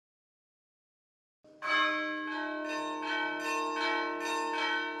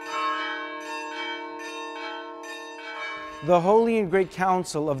the Holy and Great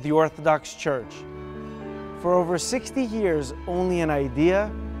Council of the Orthodox Church. For over 60 years, only an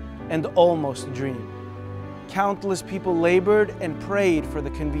idea and almost a dream. Countless people labored and prayed for the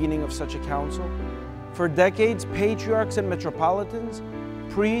convening of such a council. For decades, patriarchs and metropolitans,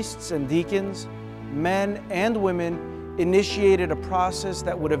 priests and deacons, men and women initiated a process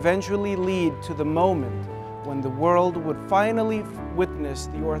that would eventually lead to the moment when the world would finally witness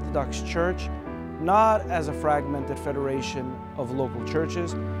the Orthodox Church not as a fragmented federation of local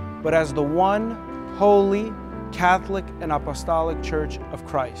churches, but as the one holy, Catholic, and Apostolic Church of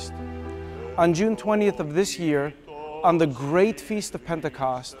Christ. On June 20th of this year, on the great feast of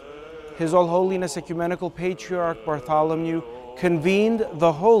Pentecost, His All-Holiness Ecumenical Patriarch Bartholomew convened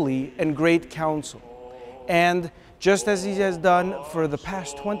the Holy and Great Council. And just as he has done for the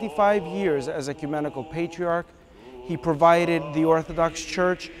past 25 years as Ecumenical Patriarch, he provided the Orthodox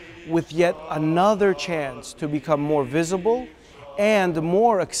Church with yet another chance to become more visible and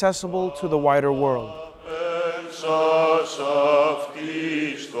more accessible to the wider world.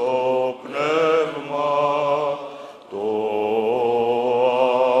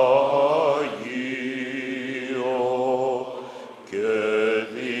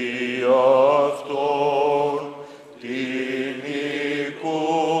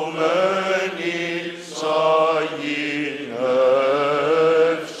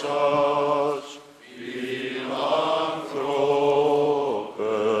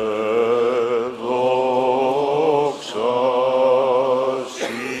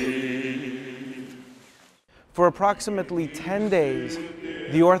 For approximately 10 days,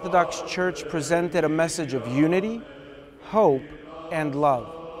 the Orthodox Church presented a message of unity, hope, and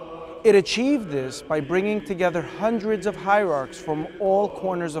love. It achieved this by bringing together hundreds of hierarchs from all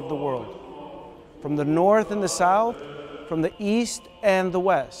corners of the world, from the north and the south, from the east and the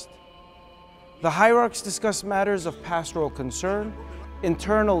west. The hierarchs discussed matters of pastoral concern,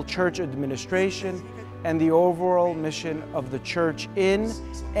 internal church administration, and the overall mission of the Church in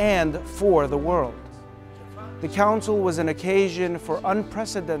and for the world. The council was an occasion for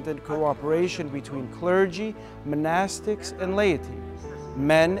unprecedented cooperation between clergy, monastics, and laity,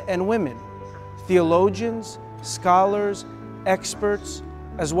 men and women, theologians, scholars, experts,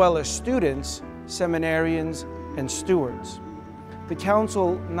 as well as students, seminarians, and stewards. The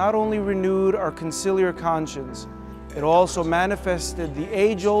council not only renewed our conciliar conscience, it also manifested the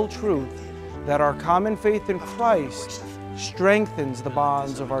age-old truth that our common faith in Christ strengthens the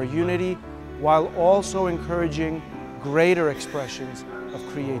bonds of our unity while also encouraging greater expressions of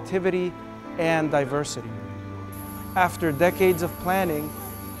creativity and diversity. After decades of planning,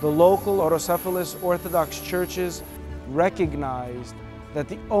 the local autocephalous Orthodox churches recognized that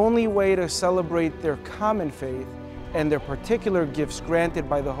the only way to celebrate their common faith and their particular gifts granted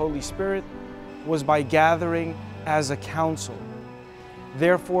by the Holy Spirit was by gathering as a council.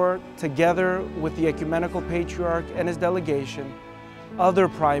 Therefore, together with the Ecumenical Patriarch and his delegation, other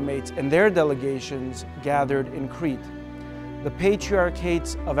primates and their delegations gathered in Crete, the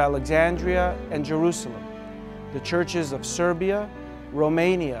Patriarchates of Alexandria and Jerusalem, the churches of Serbia,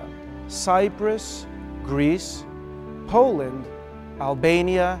 Romania, Cyprus, Greece, Poland,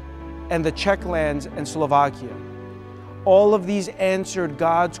 Albania, and the Czech lands and Slovakia. All of these answered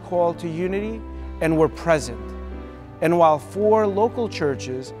God's call to unity and were present. And while 4 local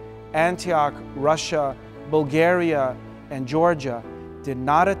churches, Antioch, Russia, Bulgaria, and Georgia, did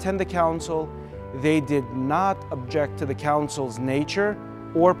not attend the council, they did not object to the council's nature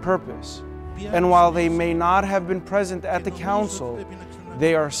or purpose. And while they may not have been present at the council,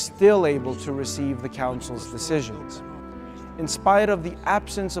 they are still able to receive the council's decisions. In spite of the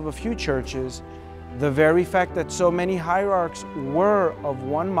absence of a few churches, the very fact that so many hierarchs were of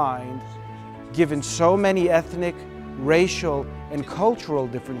one mind, given so many ethnic, racial, and cultural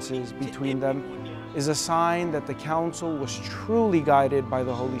differences between them, is a sign that the council was truly guided by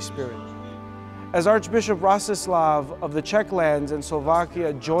the Holy Spirit. As Archbishop Rostislav of the Czech lands and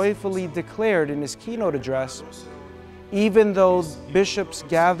Slovakia joyfully declared in his keynote address, even though bishops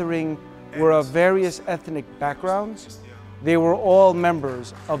gathering were of various ethnic backgrounds, they were all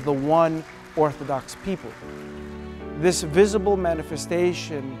members of the one Orthodox people. This visible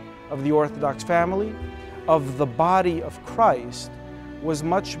manifestation of the Orthodox family, of the body of Christ, was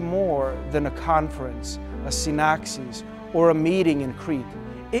much more than a conference, a synaxis, or a meeting in Crete.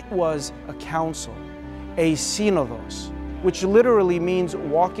 It was a council, a synodos, which literally means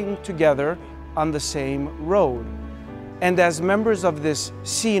walking together on the same road. And as members of this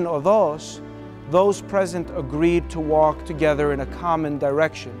synodos, those present agreed to walk together in a common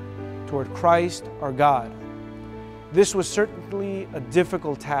direction toward Christ, our God. This was certainly a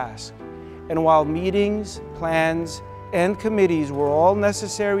difficult task, and while meetings, plans, and committees were all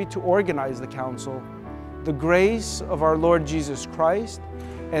necessary to organize the council, the grace of our Lord Jesus Christ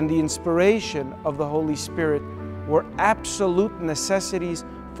and the inspiration of the Holy Spirit were absolute necessities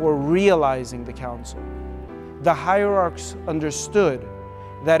for realizing the council. The hierarchs understood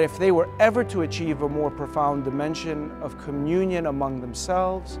that if they were ever to achieve a more profound dimension of communion among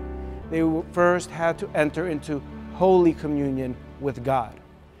themselves, they first had to enter into holy communion with God.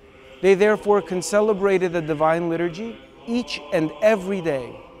 They therefore concelebrated the Divine Liturgy each and every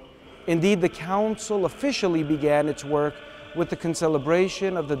day. Indeed, the council officially began its work with the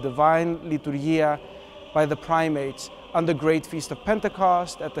concelebration of the Divine Liturgia by the primates on the Great Feast of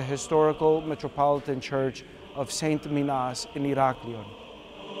Pentecost at the historical Metropolitan Church of St. Minas in Heraklion.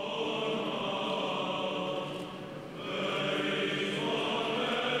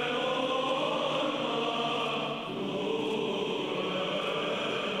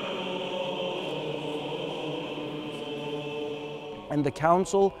 And the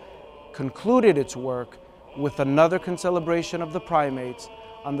council concluded its work with another concelebration of the primates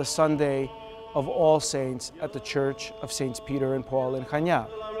on the Sunday of All Saints at the Church of Saints Peter and Paul in Chania.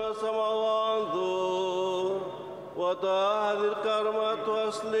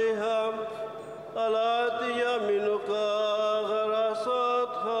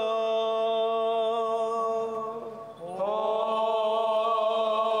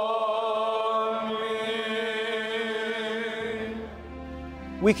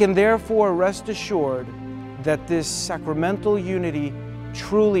 We can therefore rest assured that this sacramental unity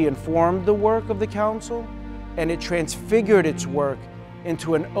truly informed the work of the council, and it transfigured its work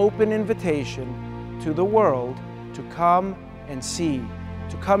into an open invitation to the world to come and see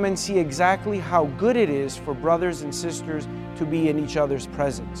exactly how good it is for brothers and sisters to be in each other's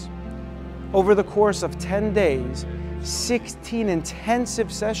presence. Over the course of 10 days, 16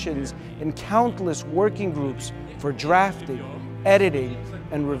 intensive sessions and countless working groups for drafting, editing,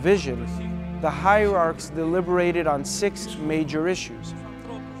 and revision, the hierarchs deliberated on 6 major issues: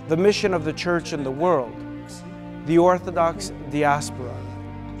 the mission of the Church in the world, the Orthodox diaspora,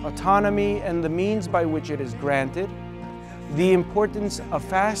 autonomy and the means by which it is granted, the importance of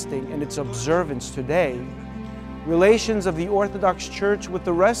fasting and its observance today, relations of the Orthodox Church with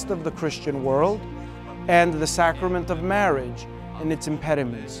the rest of the Christian world, and the sacrament of marriage and its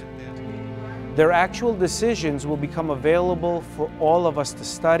impediments. Their actual decisions will become available for all of us to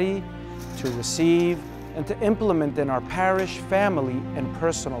study, to receive, and to implement in our parish, family, and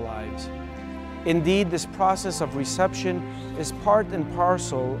personal lives. Indeed, this process of reception is part and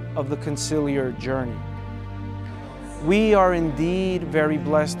parcel of the conciliar journey. We are indeed very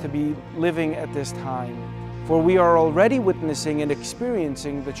blessed to be living at this time, for we are already witnessing and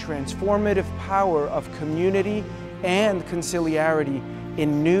experiencing the transformative power of community and conciliarity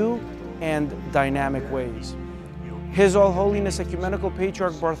in new and dynamic ways. His All-Holiness Ecumenical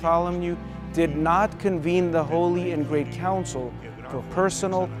Patriarch Bartholomew did not convene the Holy and Great Council for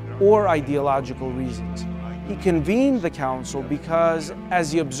personal or ideological reasons. He convened the council because,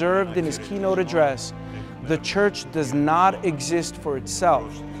 as he observed in his keynote address, the Church does not exist for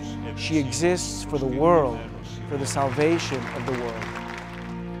itself. She exists for the world, for the salvation of the world.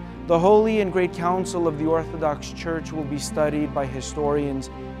 The Holy and Great Council of the Orthodox Church will be studied by historians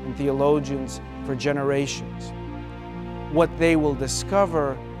and theologians for generations. What they will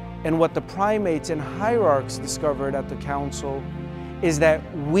discover, and what the primates and hierarchs discovered at the council, is that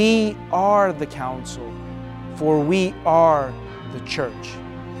we are the council, for we are the Church.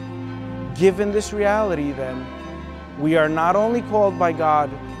 Given this reality, then, we are not only called by God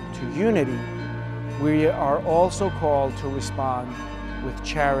to unity, we are also called to respond with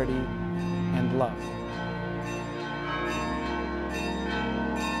charity and love.